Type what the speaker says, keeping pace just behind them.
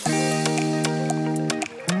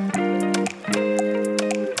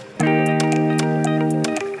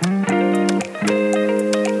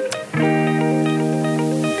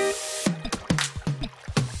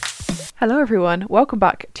Hello everyone, welcome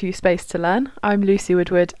back to Space to Learn. I'm Lucy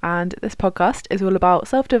Woodward and this podcast is all about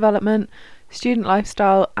self-development, student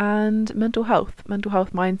lifestyle and mental health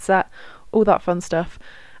mindset, all that fun stuff.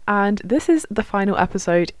 And this is the final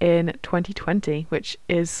episode in 2020, which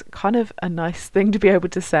is kind of a nice thing to be able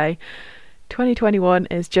to say. 2021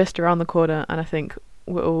 is just around the corner and I think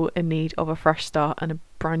we're all in need of a fresh start and a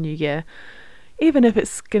brand new year. Even if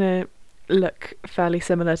it's going to look fairly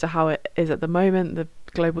similar to how it is at the moment, the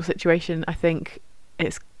global situation, I think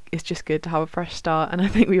it's just good to have a fresh start, and I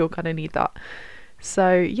think we all kind of need that.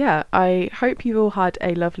 So yeah, I hope you've all had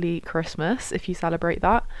a lovely Christmas if you celebrate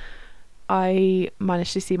that. I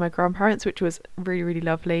managed to see my grandparents, which was really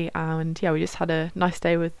lovely, and yeah, we just had a nice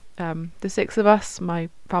day with the six of us, my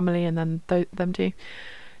family and then them two.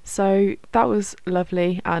 So that was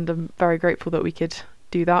lovely, and I'm very grateful that we could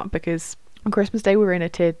do that, because on Christmas Day we were in a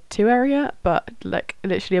tier 2 area, but like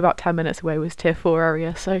literally about 10 minutes away was tier 4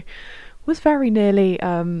 area, so it was very nearly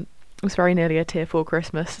a tier 4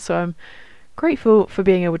 Christmas. So I'm grateful for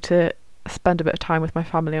being able to spend a bit of time with my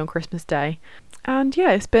family on Christmas Day. And yeah,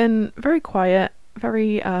 it's been very quiet,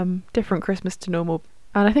 very different Christmas to normal,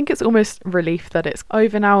 and I think it's almost relief that it's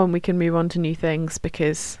over now and we can move on to new things,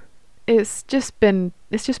 because it's just been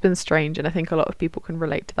strange, and I think a lot of people can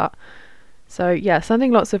relate to that. So yeah,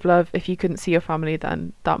 sending lots of love. If you couldn't see your family,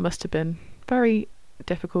 then that must have been very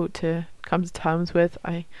difficult to come to terms with.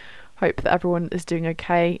 I hope that everyone is doing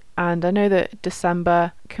okay, and I know that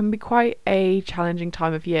December can be quite a challenging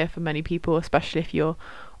time of year for many people, especially if you're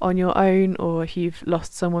on your own or if you've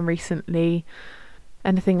lost someone recently,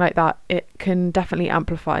 anything like that. It can definitely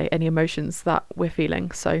amplify any emotions that we're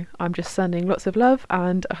feeling. So I'm just sending lots of love,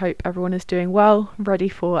 and I hope everyone is doing well, ready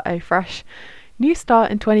for a fresh new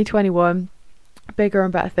start in 2021. Bigger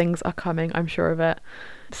and better things are coming, I'm sure of it.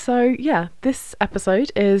 So yeah, this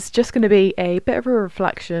episode is just going to be a bit of a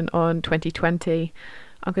reflection on 2020.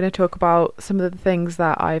 I'm going to talk about some of the things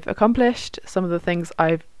that I've accomplished, some of the things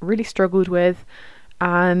I've really struggled with,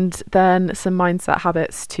 and then some mindset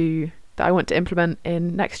habits that I want to implement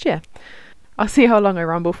in next year. I'll see how long I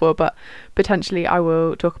ramble for, but potentially I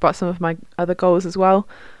will talk about some of my other goals as well.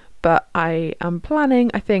 But I am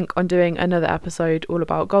planning, I think, on doing another episode all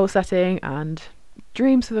about goal setting and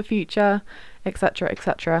dreams for the future,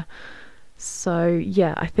 etc. So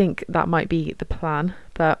yeah, I think that might be the plan,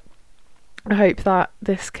 but I hope that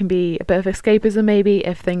this can be a bit of escapism maybe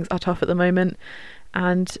if things are tough at the moment,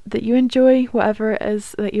 and that you enjoy whatever it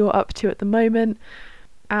is that you're up to at the moment.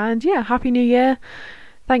 And yeah, Happy New Year.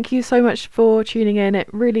 Thank you so much for tuning in. It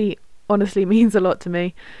really honestly means a lot to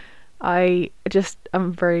me. I'm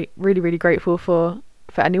really grateful for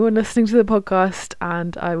anyone listening to the podcast,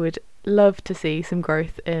 and I would love to see some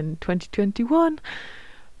growth in 2021.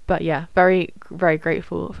 But yeah, very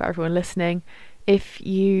grateful for everyone listening. If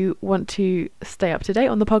you want to stay up to date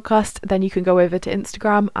on the podcast, then you can go over to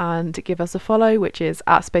Instagram and give us a follow, which is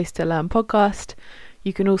 @Space2Learn podcast.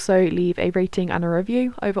 You can also leave a rating and a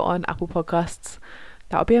review over on Apple Podcasts.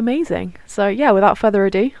 That would be amazing. So yeah, without further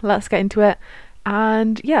ado, let's get into it.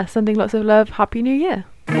 And yeah, sending lots of love. Happy New Year.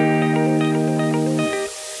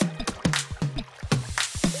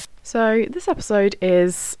 So this episode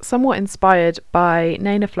is somewhat inspired by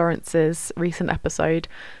Naina Florence's recent episode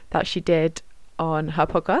that she did on her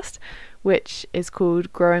podcast, which is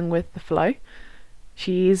called Growing with the Flow.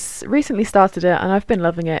 She's recently started it and I've been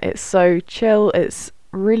loving it. It's so chill, it's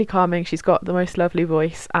really calming. She's got the most lovely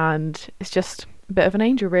voice and it's just a bit of an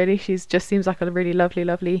angel, really. She's just seems like a really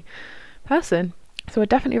lovely person. So I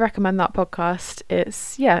definitely recommend that podcast.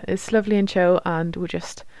 It's lovely and chill and will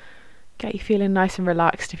just get you feeling nice and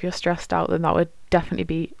relaxed. If you're stressed out, then that would definitely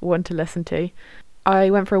be one to listen to.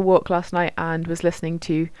 I went for a walk last night and was listening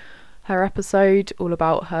to her episode all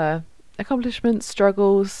about her accomplishments,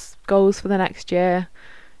 struggles, goals for the next year,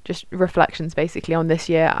 just reflections basically on this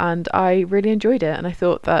year, and I really enjoyed it. And I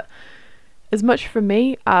thought that as much for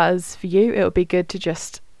me as for you, it would be good to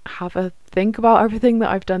just have a think about everything that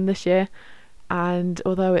I've done this year. And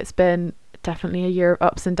although it's been definitely a year of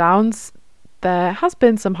ups and downs, there has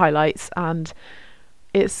been some highlights, and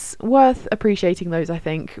it's worth appreciating those, I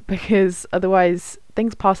think, because otherwise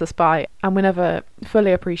things pass us by and we're never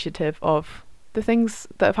fully appreciative of the things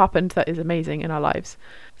that have happened that is amazing in our lives.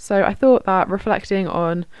 So I thought that reflecting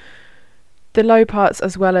on the low parts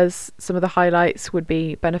as well as some of the highlights would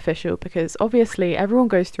be beneficial, because obviously everyone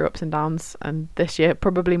goes through ups and downs, and this year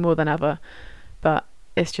probably more than ever, but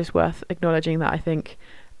it's just worth acknowledging that, I think.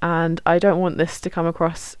 And I don't want this to come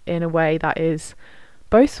across in a way that is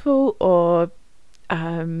boastful or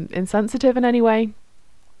insensitive in any way.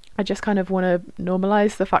 I just kind of want to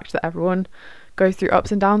normalize the fact that everyone goes through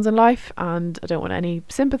ups and downs in life, and I don't want any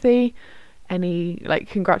sympathy, any like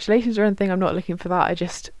congratulations or anything. I'm not looking for that. I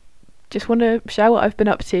just want to share what I've been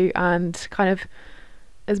up to, and kind of,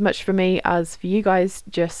 as much for me as for you guys,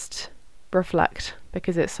 just reflect,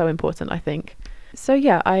 because it's so important, I think. So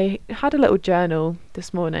yeah, I had a little journal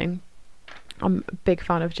this morning. I'm a big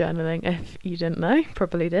fan of journaling, if you didn't know,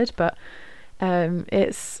 probably did, but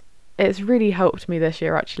it's really helped me this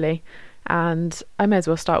year actually, and I may as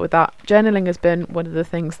well start with that. Journaling has been one of the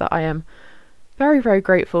things that I am very, very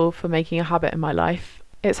grateful for making a habit in my life.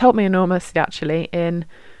 It's helped me enormously actually in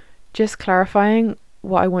just clarifying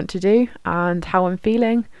what I want to do and how I'm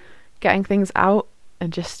feeling, getting things out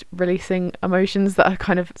and just releasing emotions that are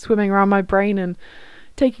kind of swimming around my brain and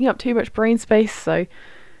taking up too much brain space. So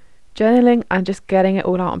journaling and just getting it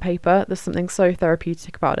all out on paper, there's something so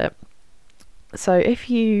therapeutic about it. So if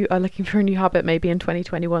you are looking for a new habit maybe in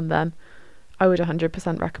 2021, then I would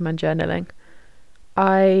 100% recommend journaling.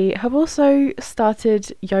 I have also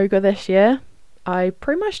started yoga this year. I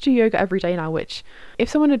pretty much do yoga every day now, which if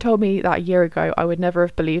someone had told me that a year ago, I would never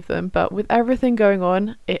have believed them. But with everything going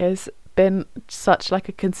on, it has been such like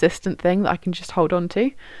a consistent thing that I can just hold on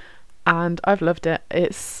to, and I've loved it.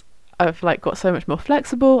 I've like got so much more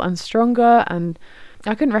flexible and stronger, and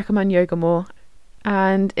I couldn't recommend yoga more.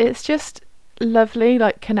 And it's just lovely,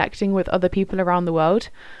 like connecting with other people around the world.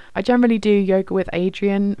 I generally do yoga with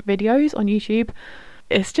Adriene videos on YouTube.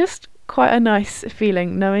 It's just quite a nice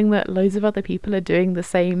feeling knowing that loads of other people are doing the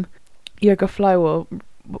same yoga flow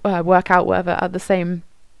or workout, whatever, at the same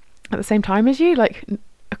time as you, like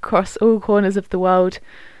across all corners of the world,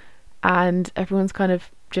 and everyone's kind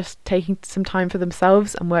of just taking some time for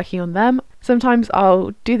themselves and working on them. Sometimes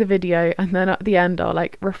I'll do the video and then at the end I'll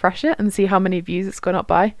like refresh it and see how many views it's gone up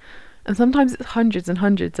by, and sometimes it's hundreds and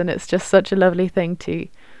hundreds, and it's just such a lovely thing to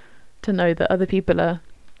know that other people are,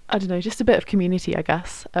 I don't know, just a bit of community, I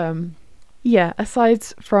guess. Yeah, aside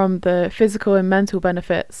from the physical and mental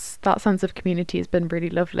benefits, that sense of community has been really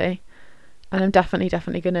lovely, and I'm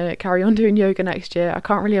definitely going to carry on doing yoga next year. I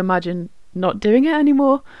can't really imagine not doing it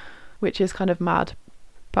anymore, which is kind of mad.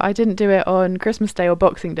 But I didn't do it on Christmas Day or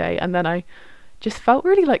Boxing Day, and then I just felt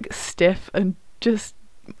really like stiff, and just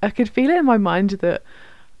I could feel it in my mind that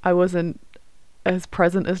I wasn't as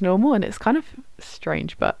present as normal, and it's kind of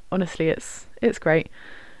strange, but honestly it's great.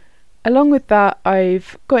 Along with that,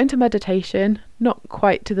 I've got into meditation, not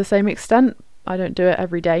quite to the same extent. I don't do it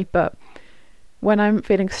every day, but when I'm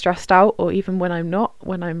feeling stressed out, or even when I'm not,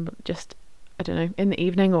 when I'm just, I don't know, in the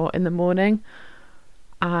evening or in the morning,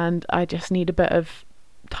 and I just need a bit of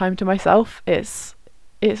time to myself, it's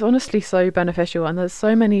honestly so beneficial. And there's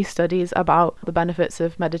so many studies about the benefits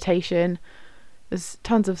of meditation. There's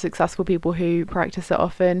tons of successful people who practice it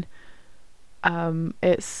often.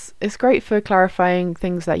 It's great for clarifying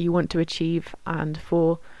things that you want to achieve, and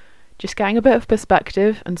for just getting a bit of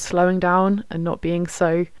perspective and slowing down and not being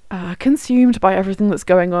so consumed by everything that's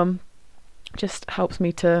going on. Just helps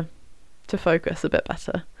me to focus a bit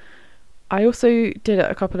better. I also did it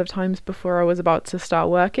a couple of times before I was about to start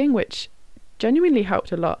working, which genuinely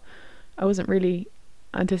helped a lot. I wasn't really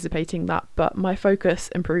anticipating that, but my focus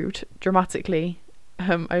improved dramatically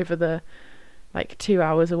over the like 2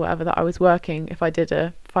 hours or whatever that I was working if I did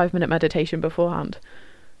a 5-minute meditation beforehand.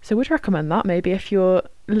 So would recommend that maybe if you're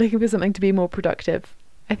looking for something to be more productive.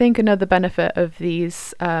 I think another benefit of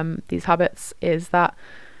these habits is that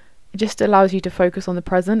it just allows you to focus on the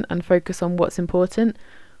present and focus on what's important,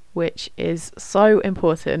 which is so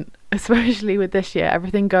important, especially with this year,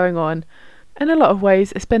 everything going on. In a lot of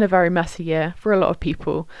ways, it's been a very messy year for a lot of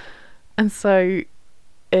people. And so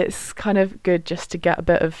it's kind of good just to get a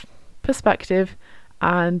bit of perspective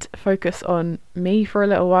and focus on me for a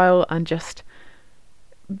little while, and just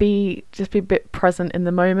be a bit present in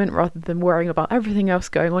the moment rather than worrying about everything else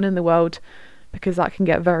going on in the world, because that can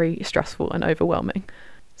get very stressful and overwhelming.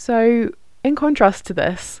 So in contrast to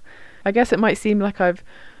this, I guess it might seem like I've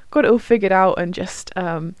got it all figured out and just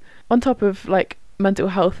on top of like mental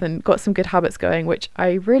health and got some good habits going, which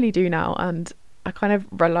I really do now, and I kind of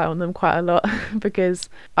rely on them quite a lot because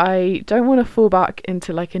I don't want to fall back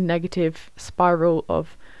into like a negative spiral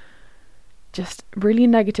of just really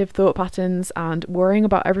negative thought patterns and worrying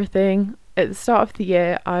about everything. At the start of the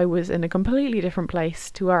year, I was in a completely different place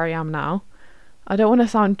to where I am now. I don't want to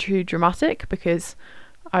sound too dramatic, because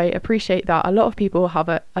I appreciate that a lot of people have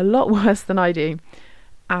it a lot worse than I do,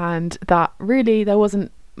 and that really there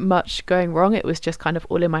wasn't much going wrong. It was just kind of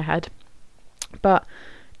all in my head. But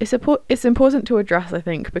it's important to address, I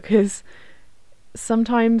think, because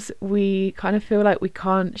sometimes we kind of feel like we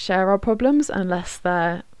can't share our problems unless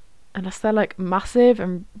they're unless they're like massive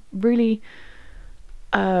and really,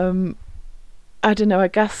 I don't know, I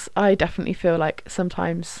guess I definitely feel like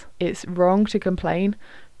sometimes it's wrong to complain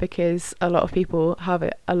because a lot of people have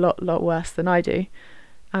it a lot worse than I do.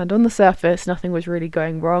 And on the surface, nothing was really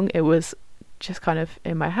going wrong. It was just kind of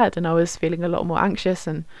in my head, and I was feeling a lot more anxious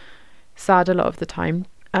and sad a lot of the time.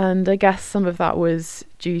 And I guess some of that was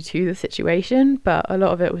due to the situation, but a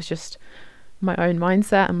lot of it was just my own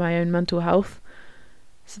mindset and my own mental health.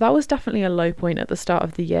 So that was definitely a low point at the start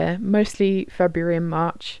of the year, mostly February and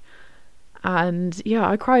March. And yeah,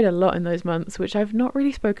 I cried a lot in those months, which I've not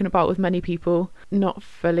really spoken about with many people, not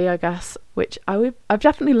fully, I guess, which I've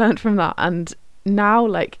definitely learned from that. And now,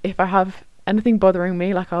 like, if I have anything bothering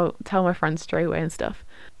me, like, I'll tell my friends straight away and stuff.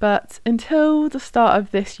 But until the start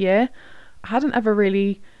of this year, I hadn't ever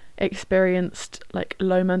really experienced like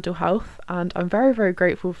low mental health, and I'm very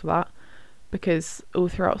grateful for that, because all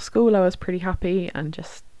throughout school I was pretty happy and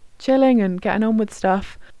just chilling and getting on with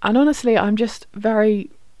stuff. And honestly, I'm just very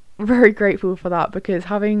grateful for that, because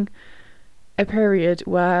having a period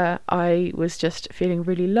where I was just feeling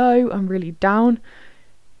really low and really down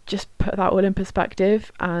just put that all in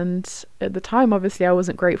perspective. And at the time, obviously, I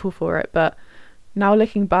wasn't grateful for it, but now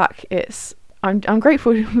looking back, I'm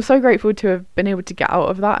grateful. I'm so grateful to have been able to get out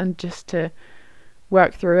of that and just to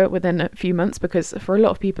work through it within a few months, because for a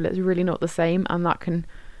lot of people it's really not the same, and that can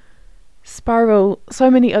spiral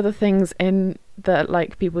so many other things in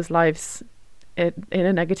people's lives in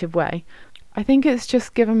a negative way. I think it's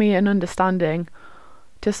just given me an understanding,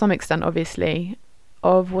 to some extent obviously,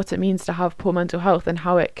 of what it means to have poor mental health and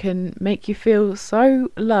how it can make you feel so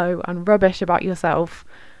low and rubbish about yourself,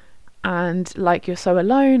 and like you're so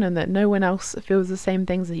alone and that no one else feels the same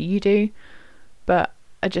things that you do. But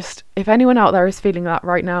if anyone out there is feeling that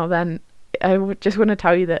right now, then I would just want to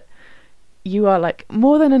tell you that you are like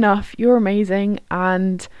more than enough, you're amazing,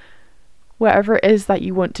 and whatever it is that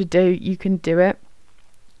you want to do, you can do it.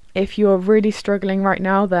 If you're really struggling right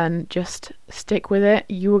now, then just stick with it,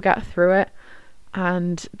 you will get through it,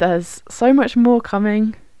 and there's so much more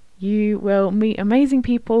coming. You will meet amazing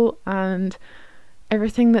people, and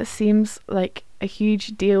everything that seems like a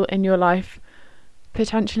huge deal in your life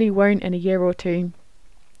potentially won't in a year or two.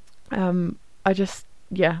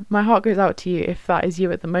 My heart goes out to you if that is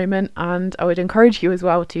you at the moment, and I would encourage you as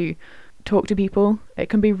well to talk to people. It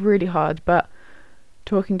can be really hard, but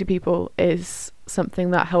talking to people is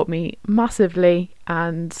something that helped me massively,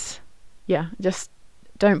 and yeah, just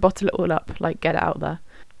don't bottle it all up, like get it out there.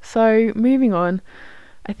 So moving on,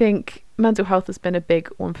 I think mental health has been a big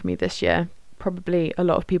one for me this year. Probably a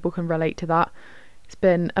lot of people can relate to that. It's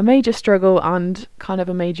been a major struggle and kind of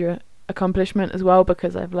a major accomplishment as well,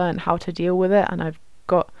 because I've learned how to deal with it, and I've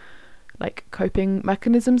got like coping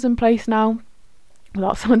mechanisms in place now.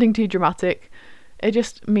 Without sounding too dramatic, it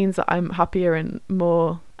just means that I'm happier and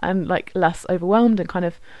more, and like less overwhelmed, and kind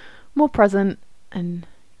of more present, and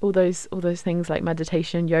all those things like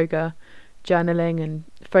meditation, yoga, journaling, and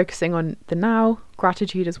focusing on the now.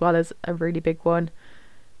 Gratitude as well is a really big one.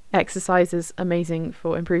 Exercise is amazing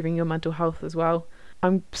for improving your mental health as well.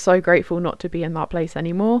 I'm so grateful not to be in that place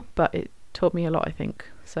anymore, but it taught me a lot, I think.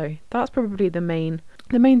 So that's probably the main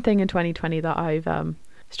thing in 2020 that I've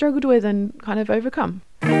struggled with and kind of overcome.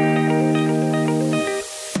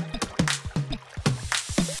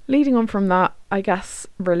 Leading on from that, I guess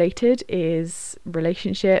related is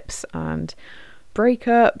relationships and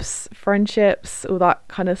breakups, friendships, all that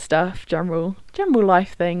kind of stuff, general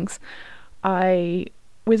life things. I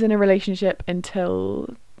was in a relationship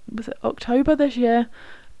until, was it October this year?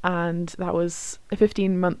 And that was a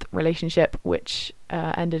 15-month relationship, which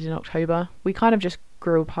ended in October. We kind of just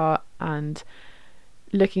grew apart, and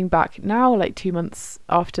looking back now, like 2 months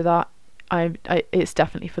after that, it's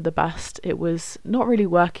definitely for the best. It was not really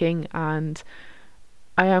working, and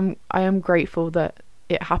I am grateful that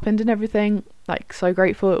it happened and everything. Like, so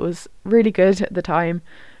grateful. It was really good at the time,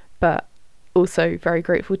 but also very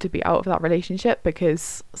grateful to be out of that relationship,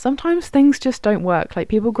 because sometimes things just don't work. Like,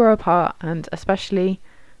 people grow apart, and especially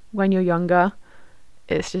when you're younger,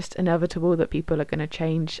 it's just inevitable that people are going to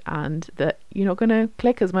change and that you're not going to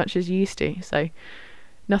click as much as you used to. So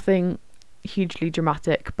nothing hugely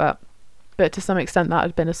dramatic, but to some extent that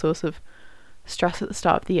had been a source of stress at the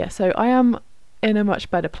start of the year. So I am in a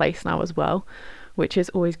much better place now as well, which is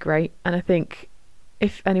always great. And I think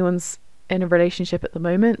if anyone's in a relationship at the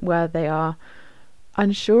moment where they are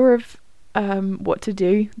unsure of what to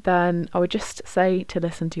do, then I would just say to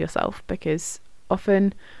listen to yourself, because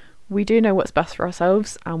often we do know what's best for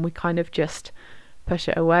ourselves, and we kind of just push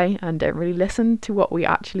it away and don't really listen to what we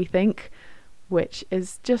actually think, which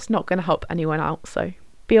is just not going to help anyone out. So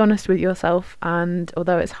be honest with yourself, and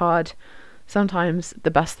although it's hard, sometimes the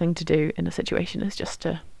best thing to do in a situation is just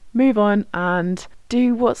to move on and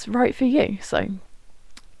do what's right for you.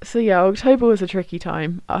 So yeah, October was a tricky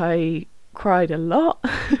time. I cried a lot.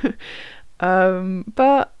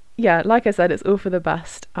 But yeah, like I said, it's all for the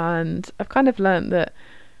best, and I've kind of learned that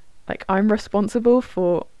like I'm responsible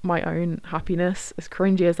for my own happiness, as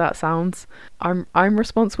cringy as that sounds. I'm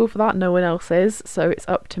responsible for that, no one else is. So it's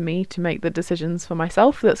up to me to make the decisions for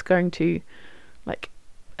myself that's going to like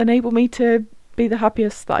enable me to be the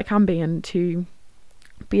happiest that I can be, and to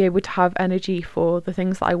be able to have energy for the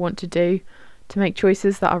things that I want to do, to make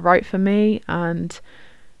choices that are right for me. And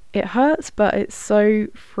it hurts, but it's so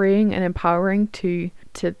freeing and empowering to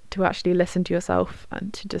actually listen to yourself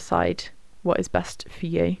and to decide what is best for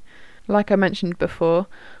you. Like I mentioned before,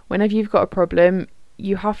 whenever you've got a problem,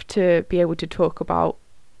 you have to be able to talk about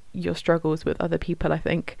your struggles with other people, I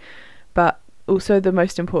think. But also the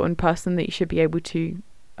most important person that you should be able to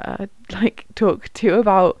talk to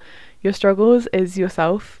about your struggles is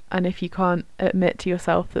yourself. And if you can't admit to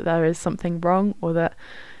yourself that there is something wrong, or that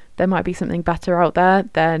there might be something better out there,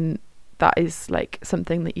 then that is like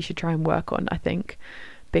something that you should try and work on, I think,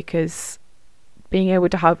 because being able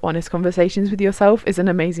to have honest conversations with yourself is an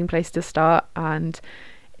amazing place to start. And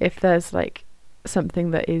if there's like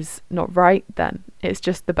something that is not right, then it's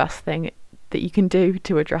just the best thing that you can do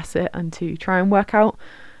to address it and to try and work out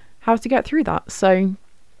how to get through that. So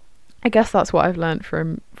I guess that's what I've learned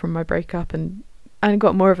from my breakup, and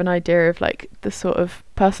got more of an idea of like the sort of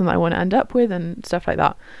person that I want to end up with and stuff like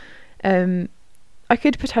that. I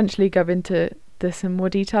could potentially go into this in more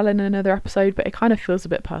detail in another episode, but it kind of feels a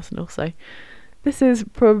bit personal, so this is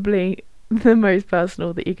probably the most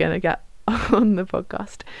personal that you're going to get on the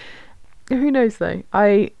podcast. Who knows though?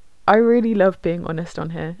 I really love being honest on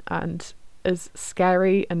here, and as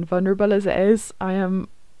scary and vulnerable as it is, I'm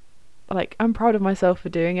proud of myself for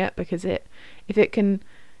doing it, because if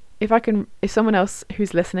someone else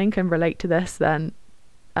who's listening can relate to this, then,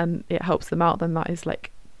 and it helps them out, then that is like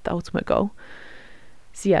the ultimate goal.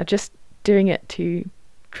 So yeah, just doing it to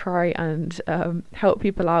try and help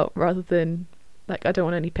people out, rather than like, I don't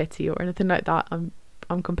want any pity or anything like that.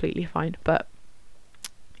 I'm completely fine. But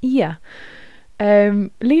yeah,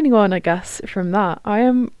 leaning on, I guess, from that,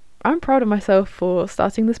 I'm proud of myself for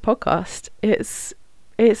starting this podcast. It's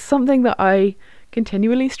something that I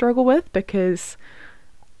continually struggle with, because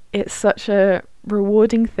it's such a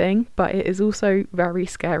rewarding thing, but it is also very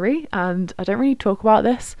scary. And I don't really talk about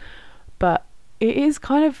this, but it is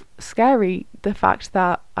kind of scary, the fact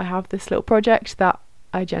that I have this little project that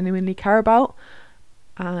I genuinely care about,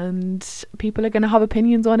 and people are going to have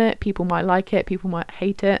opinions on it. People might like it, people might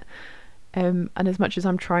hate it, and as much as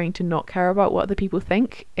I'm trying to not care about what other people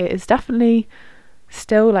think, it is definitely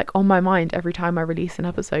still like on my mind every time I release an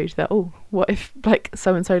episode, that what if like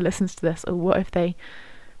so and so listens to this, or what if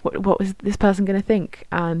what was this person going to think?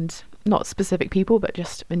 And not specific people, but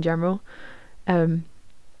just in general. And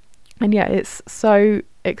yeah, it's so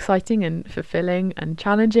exciting and fulfilling and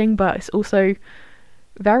challenging, but it's also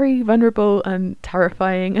very vulnerable and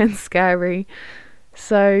terrifying and scary.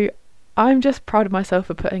 So I'm just proud of myself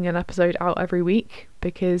for putting an episode out every week,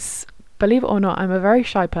 because believe it or not, I'm a very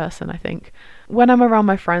shy person, I think. When I'm around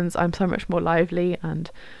my friends, I'm so much more lively, and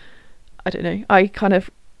I don't know,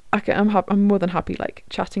 I'm more than happy like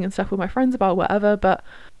chatting and stuff with my friends about whatever, but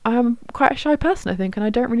I'm quite a shy person, I think, and I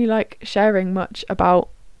don't really like sharing much about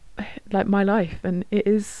like my life, and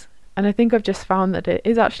I think I've just found that it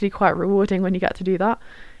is actually quite rewarding when you get to do that,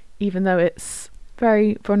 even though it's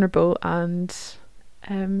very vulnerable and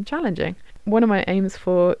challenging. One of my aims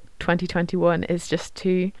for 2021 is just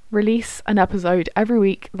to release an episode every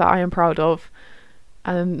week that I am proud of,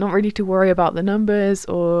 and not really to worry about the numbers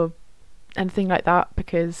or anything like that,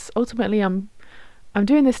 because ultimately I'm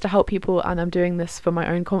doing this to help people, and I'm doing this for my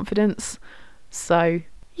own confidence. So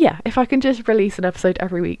yeah, if I can just release an episode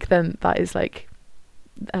every week, then that is like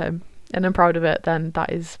and I'm proud of it, then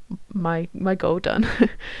that is my goal done.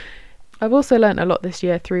 I've also learned a lot this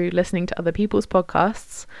year through listening to other people's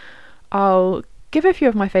podcasts. I'll give a few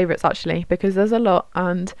of my favourites actually, because there's a lot,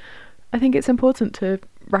 and I think it's important to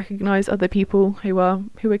recognise other people who are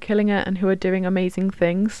killing it and who are doing amazing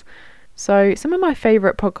things. So some of my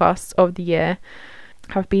favourite podcasts of the year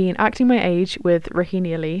have been Acting My Age with Ricky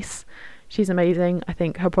Nealise. She's amazing. I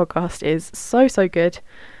think her podcast is so good.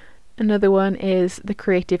 Another one is The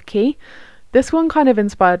Creative Key. This one kind of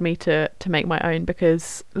inspired me to make my own,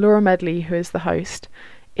 because Laura Medley, who is the host,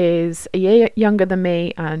 is a year younger than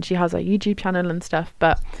me, and she has a YouTube channel and stuff,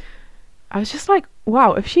 but I was just like,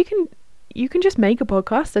 wow, if you can just make a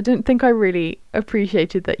podcast. I didn't think I really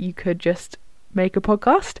appreciated that you could just make a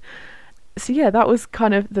podcast. So yeah, that was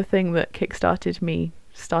kind of the thing that kickstarted me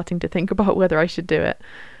starting to think about whether I should do it.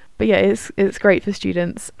 But yeah, it's great for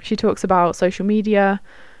students. She talks about social media,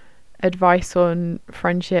 advice on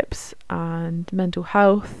friendships and mental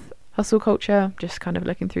health, hustle culture, just kind of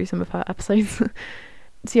looking through some of her episodes.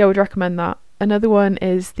 So yeah, I would recommend that. Another one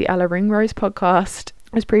is the Ella Ringrose podcast.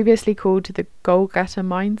 It was previously called the Goal Getter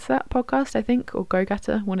Mindset podcast, I think, or Go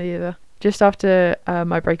Getter, one or the other. Just after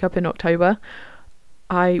my breakup in October,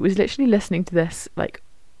 I was literally listening to this like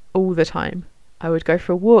all the time. I would go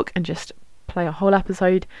for a walk and just play a whole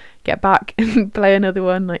episode, get back and play another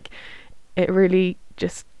one. Like, it really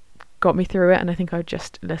just got me through it, and I think I'd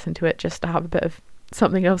just listen to it just to have a bit of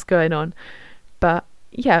something else going on. But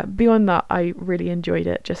yeah, beyond that, I really enjoyed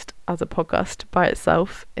it just as a podcast by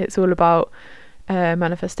itself. It's all about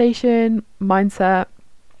manifestation, mindset,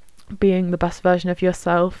 being the best version of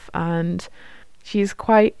yourself, and she's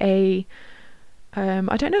quite a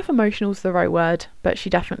I don't know if emotional is the right word, but she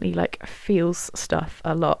definitely like feels stuff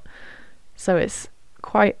a lot. So it's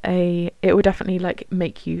quite it will definitely like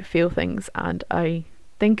make you feel things, and I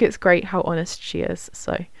think it's great how honest she is.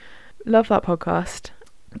 So love that podcast.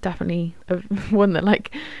 Definitely one that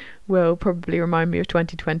like will probably remind me of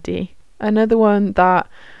 2020. Another one that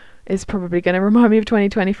is probably going to remind me of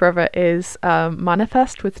 2020 forever is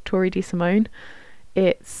Manifest with Tori DeSimone.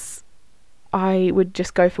 I would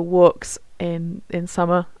just go for walks in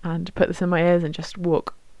summer and put this in my ears and just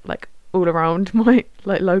walk like all around my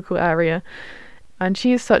like local area. And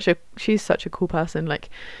she's such a cool person. Like,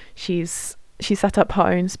 she set up her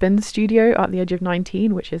own spin studio at the age of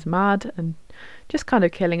 19, which is mad, and just kind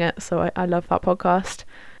of killing it. So I love that podcast.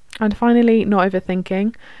 And finally, Not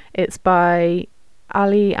Overthinking. It's by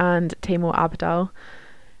Ali and Taimur Abdel.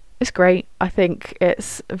 It's great. I think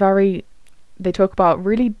they talk about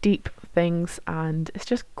really deep things, and it's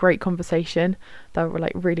just great conversation. They will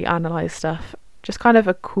like really analyze stuff. Just kind of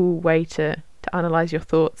a cool way to analyze your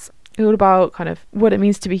thoughts. It's all about kind of what it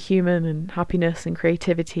means to be human, and happiness and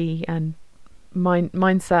creativity and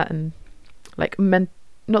mindset, and like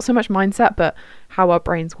not so much mindset, but how our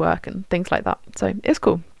brains work and things like that. So it's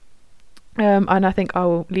cool. And I think I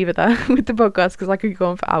will leave it there with the podcast because I could go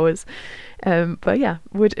on for hours. But yeah,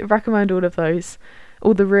 would recommend all of those.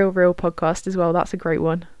 All the Real podcast as well. That's a great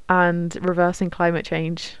one. And Reversing Climate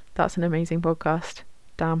Change. That's an amazing podcast.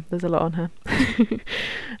 Damn, there's a lot on here.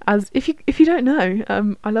 As if you don't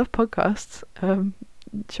know, I love podcasts.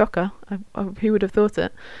 Shocker. Who would have thought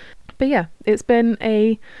it? But yeah, it's been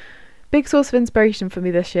a big source of inspiration for me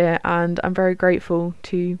this year, and I'm very grateful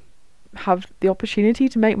to have the opportunity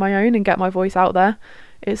to make my own and get my voice out there.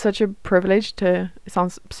 It's such a privilege it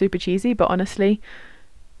sounds super cheesy, but honestly,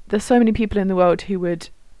 there's so many people in the world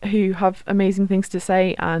who have amazing things to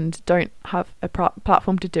say and don't have a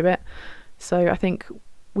platform to do it. So I think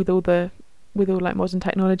with all like modern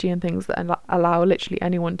technology and things that allow literally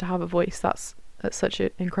anyone to have a voice, that's such an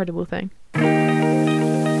incredible thing.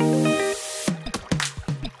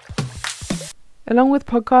 Along with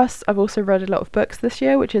podcasts, I've also read a lot of books this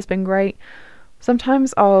year, which has been great.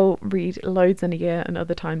 Sometimes I'll read loads in a year and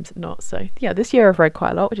other times not. So yeah, this year I've read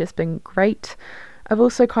quite a lot, which has been great. I've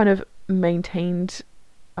also kind of maintained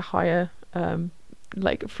a higher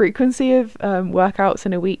like frequency of workouts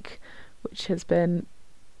in a week, which has been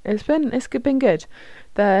good.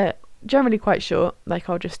 They're generally quite short. Like,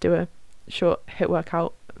 I'll just do a short HIIT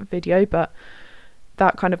workout video, but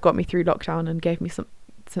that kind of got me through lockdown and gave me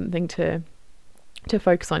something to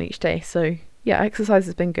focus on each day. So yeah, exercise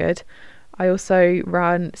has been good. I also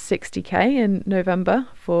ran 60k in November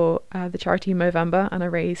for the charity Movember, and I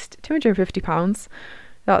raised £250.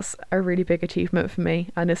 That's a really big achievement for me,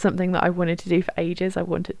 and it's something that I wanted to do for ages. I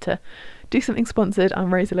wanted to do something sponsored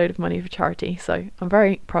and raise a load of money for charity, so I'm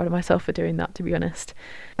very proud of myself for doing that, to be honest.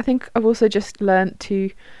 I think I've also just learnt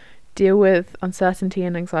to deal with uncertainty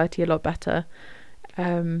and anxiety a lot better,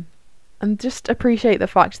 and just appreciate the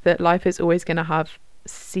fact that life is always going to have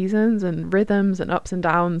seasons and rhythms and ups and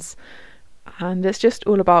downs, and it's just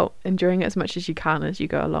all about enjoying it as much as you can as you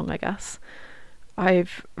go along, I guess.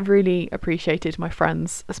 I've really appreciated my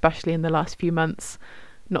friends, especially in the last few months.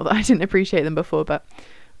 Not that I didn't appreciate them before, but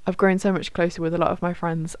I've grown so much closer with a lot of my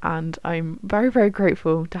friends, and I'm very, very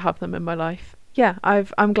grateful to have them in my life. Yeah,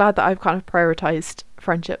 I'm glad that I've kind of prioritised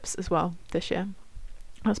friendships as well this year.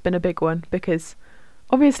 That's been a big one, because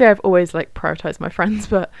obviously I've always like prioritised my friends,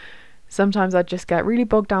 but sometimes I just get really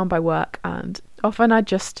bogged down by work, and often I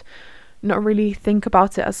just not really think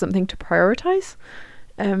about it as something to prioritise.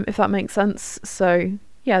 If that makes sense. So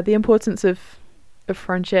yeah, the importance of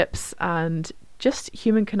friendships and just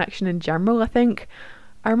human connection in general, I think.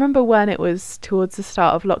 I remember when it was towards the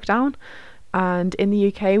start of lockdown, And in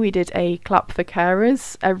the UK, we did a clap for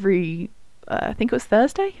carers every, I think it was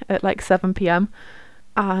Thursday at like 7 p.m.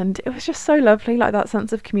 And it was just so lovely, like that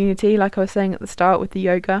sense of community, like I was saying at the start with the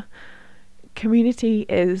yoga. Community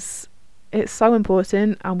it's so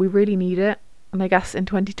important and we really need it. And I guess in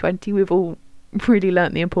 2020, we've all really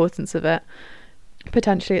learnt the importance of it.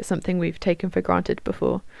 Potentially it's something we've taken for granted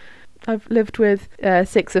before. I've lived with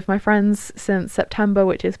 6 of my friends since September,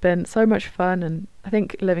 which has been so much fun, and I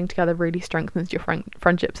think living together really strengthens your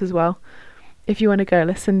friendships as well. If you want to go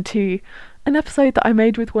listen to an episode that I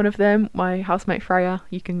made with one of them, my housemate Freya,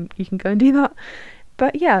 you can go and do that.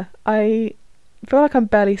 But yeah, I feel like I'm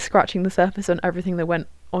barely scratching the surface on everything that went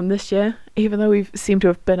on this year, even though we've seemed to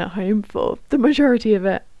have been at home for the majority of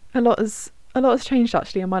it. A lot has changed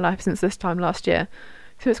actually in my life since this time last year.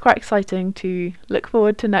 So it's quite exciting to look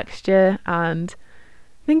forward to next year and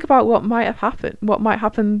think about what might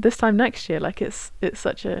happen this time next year. Like it's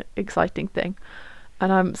such a exciting thing.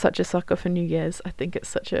 And I'm such a sucker for New Year's. I think it's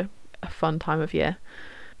such a fun time of year.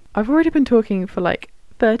 I've already been talking for like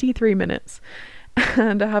 33 minutes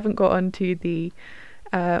and I haven't got on to the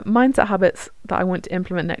mindset habits that I want to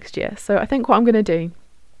implement next year. So I think what I'm going to do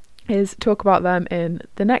is talk about them in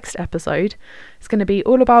the next episode. It's going to be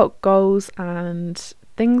all about goals and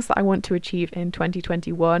things that I want to achieve in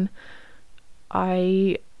 2021.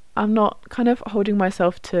 I am not kind of holding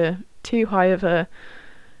myself to too high of a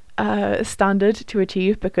standard to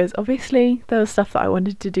achieve, because obviously there was stuff that I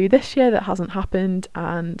wanted to do this year that hasn't happened,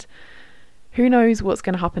 and who knows what's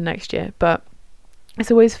going to happen next year. But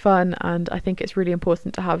it's always fun, and I think it's really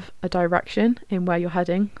important to have a direction in where you're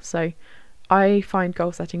heading. So I find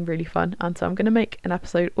goal setting really fun, and so I'm going to make an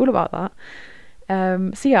episode all about that.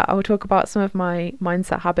 So yeah, I will talk about some of my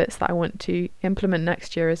mindset habits that I want to implement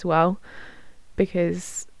next year as well,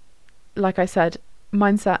 because like I said,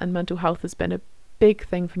 mindset and mental health has been a big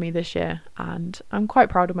thing for me this year, and I'm quite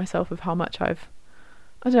proud of myself of how much I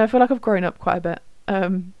feel like I've grown up quite a bit.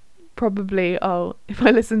 Probably if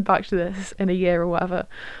I listen back to this in a year or whatever,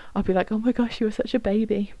 I'll be like, oh my gosh, you were such a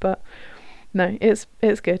baby. But no, it's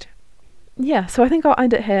good. Yeah, so I think I'll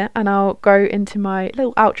end it here and I'll go into my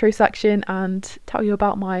little outro section and tell you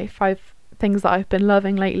about my 5 things that I've been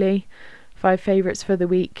loving lately, 5 favourites for the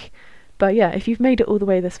week. But yeah, if you've made it all the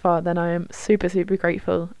way this far, then I am super, super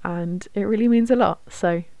grateful, and it really means a lot.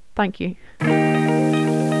 So thank you.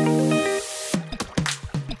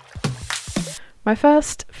 My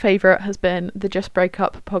first favourite has been the Just Break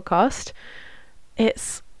Up podcast.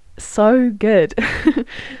 It's so good.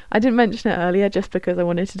 I didn't mention it earlier just because I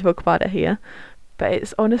wanted to talk about it here, but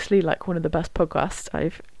it's honestly like one of the best podcasts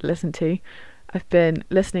I've listened to. I've been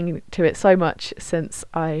listening to it so much since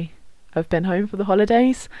I have been home for the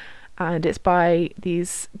holidays, and it's by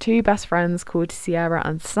these 2 best friends called Sierra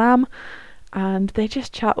and Sam, and they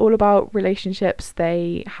just chat all about relationships.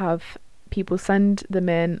 They have people send them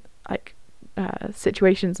in like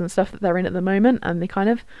situations and stuff that they're in at the moment, and they kind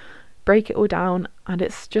of break it all down, and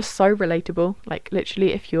it's just so relatable. Like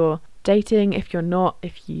literally, if you're dating, if you're not,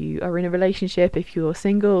 if you are in a relationship, if you're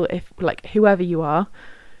single, if like whoever you are,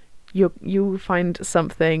 you'll find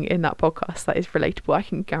something in that podcast that is relatable. I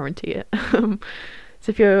can guarantee it.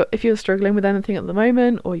 So if you're struggling with anything at the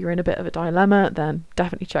moment, or you're in a bit of a dilemma, then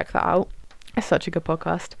definitely check that out. It's such a good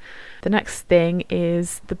podcast. The next thing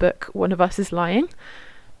is the book One of Us is Lying.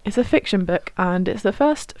 It's a fiction book, and it's the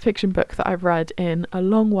first fiction book that I've read in a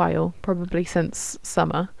long while, probably since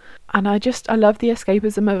summer. And I love the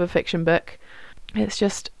escapism of a fiction book. It's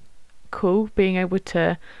just cool being able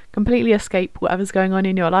to completely escape whatever's going on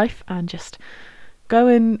in your life and just go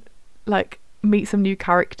and like meet some new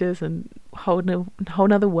characters and whole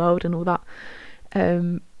nother world and all that.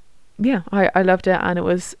 I loved it, and it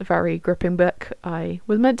was a very gripping book. I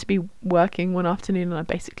was meant to be working one afternoon, and I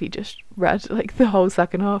basically just read like the whole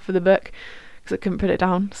second half of the book because I couldn't put it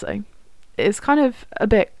down. So it's kind of a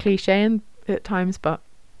bit cliche at times, but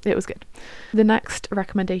it was good. The next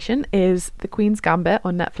recommendation is The Queen's Gambit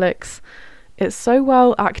on Netflix. It's so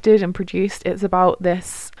well acted and produced. It's about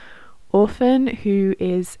this orphan who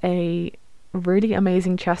is a really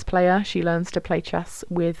amazing chess player. She learns to play chess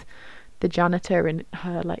with the janitor, and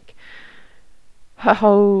her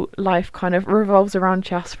whole life kind of revolves around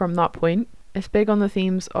chess from that point. It's big on the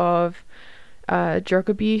themes of drug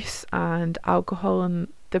abuse and alcohol and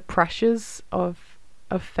the pressures of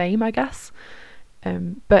fame, I guess.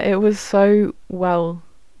 But it was so well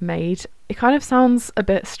made. It kind of sounds a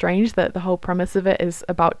bit strange that the whole premise of it is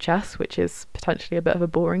about chess, which is potentially a bit of a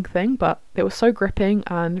boring thing, but it was so gripping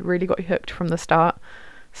and really got you hooked from the start.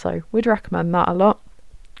 So would recommend that a lot.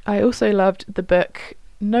 I also loved the book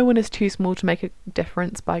No One Is Too Small to Make a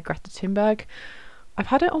Difference by Greta Thunberg. I've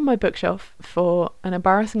had it on my bookshelf for an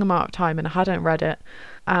embarrassing amount of time and I hadn't read it.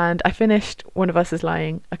 And I finished One of Us is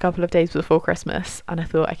Lying a couple of days before Christmas, and I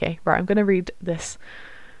thought, okay, right, I'm going to read this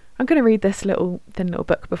little thin little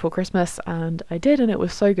book before Christmas, and I did, and it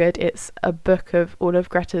was so good. It's a book of all of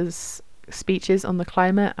Greta's speeches on the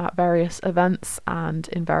climate at various events and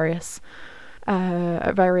in various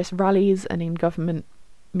rallies and in government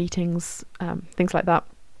meetings, things like that.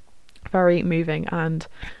 Very moving, and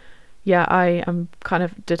yeah, I am kind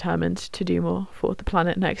of determined to do more for the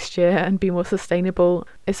planet next year and be more sustainable.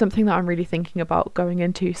 It's something that I'm really thinking about going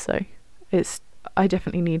into, so I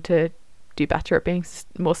definitely need to do better at being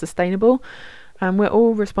more sustainable, and we're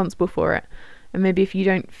all responsible for it. And maybe if you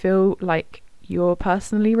don't feel like you're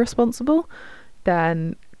personally responsible,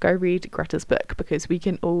 then go read Greta's book, because we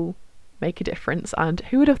can all make a difference. And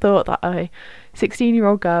who would have thought that a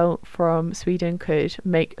 16-year-old girl from Sweden could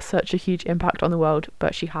make such a huge impact on the world,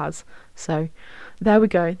 but she has. So there we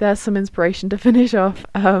go, there's some inspiration to finish off.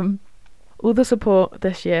 All the support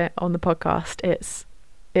this year on the podcast,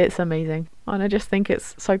 it's amazing, and I just think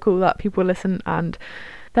it's so cool that people listen and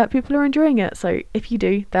that people are enjoying it. So if you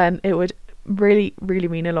do, then it would really, really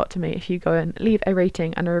mean a lot to me if you go and leave a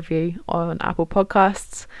rating and a review on Apple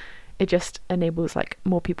Podcasts. It just enables like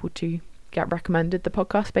more people to get recommended the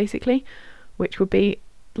podcast, basically, which would be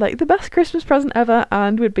like the best Christmas present ever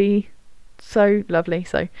and would be so lovely.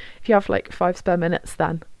 So if you have like 5 spare minutes,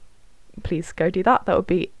 then please go do that. That would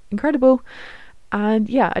be incredible. And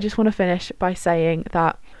yeah, I just want to finish by saying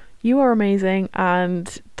that you are amazing,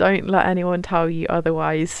 and don't let anyone tell you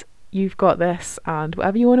otherwise. You've got this, and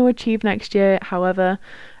whatever you want to achieve next year, however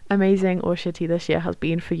amazing or shitty this year has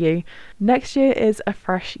been for you, next year is a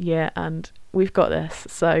fresh year and we've got this.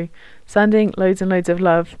 So sending loads and loads of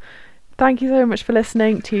love. Thank you so much for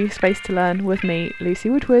listening to Space to Learn with me, Lucy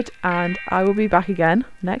Woodward, and I will be back again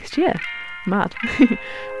next year. Mad.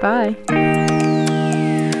 Bye.